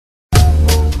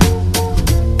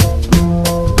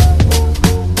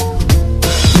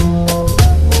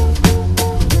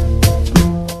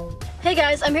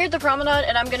I'm here at the promenade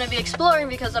and I'm gonna be exploring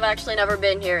because I've actually never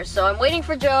been here. So I'm waiting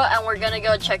for Joe and we're gonna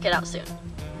go check it out soon.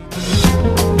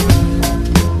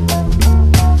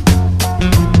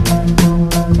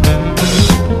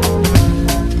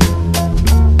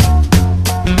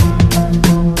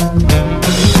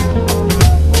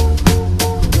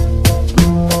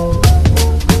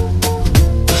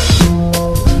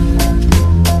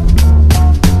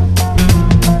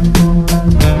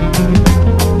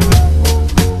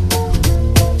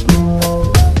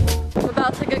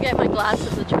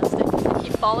 Glasses adjusted. They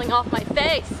keep falling off my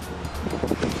face.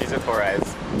 She's at 4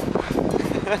 eyes.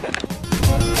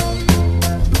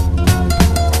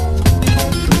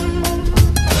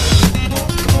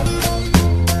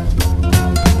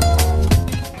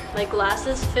 My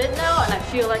glasses fit now and I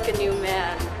feel like a new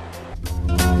man.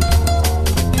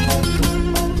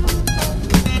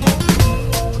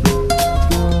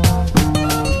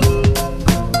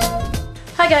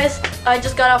 Hi guys, I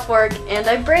just got off work and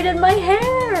I braided my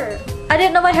hair. I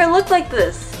didn't know my hair looked like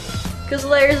this because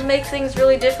layers make things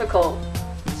really difficult,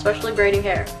 especially braiding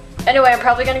hair. Anyway, I'm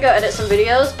probably gonna go edit some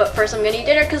videos, but first I'm gonna eat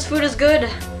dinner because food is good.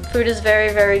 Food is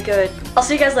very, very good. I'll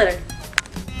see you guys later.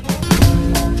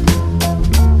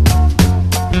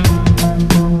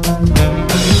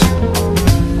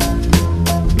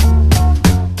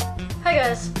 Hi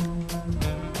guys.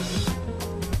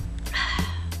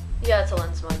 Yeah, it's a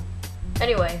lens mug.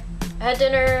 Anyway, I had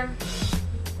dinner,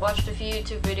 watched a few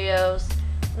YouTube videos.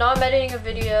 Now I'm editing a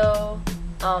video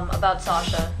about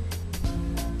Sasha.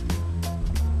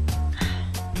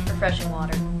 Refreshing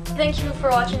water. Thank you for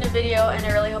watching the video and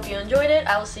I really hope you enjoyed it.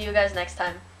 I will see you guys next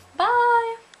time.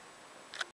 Bye!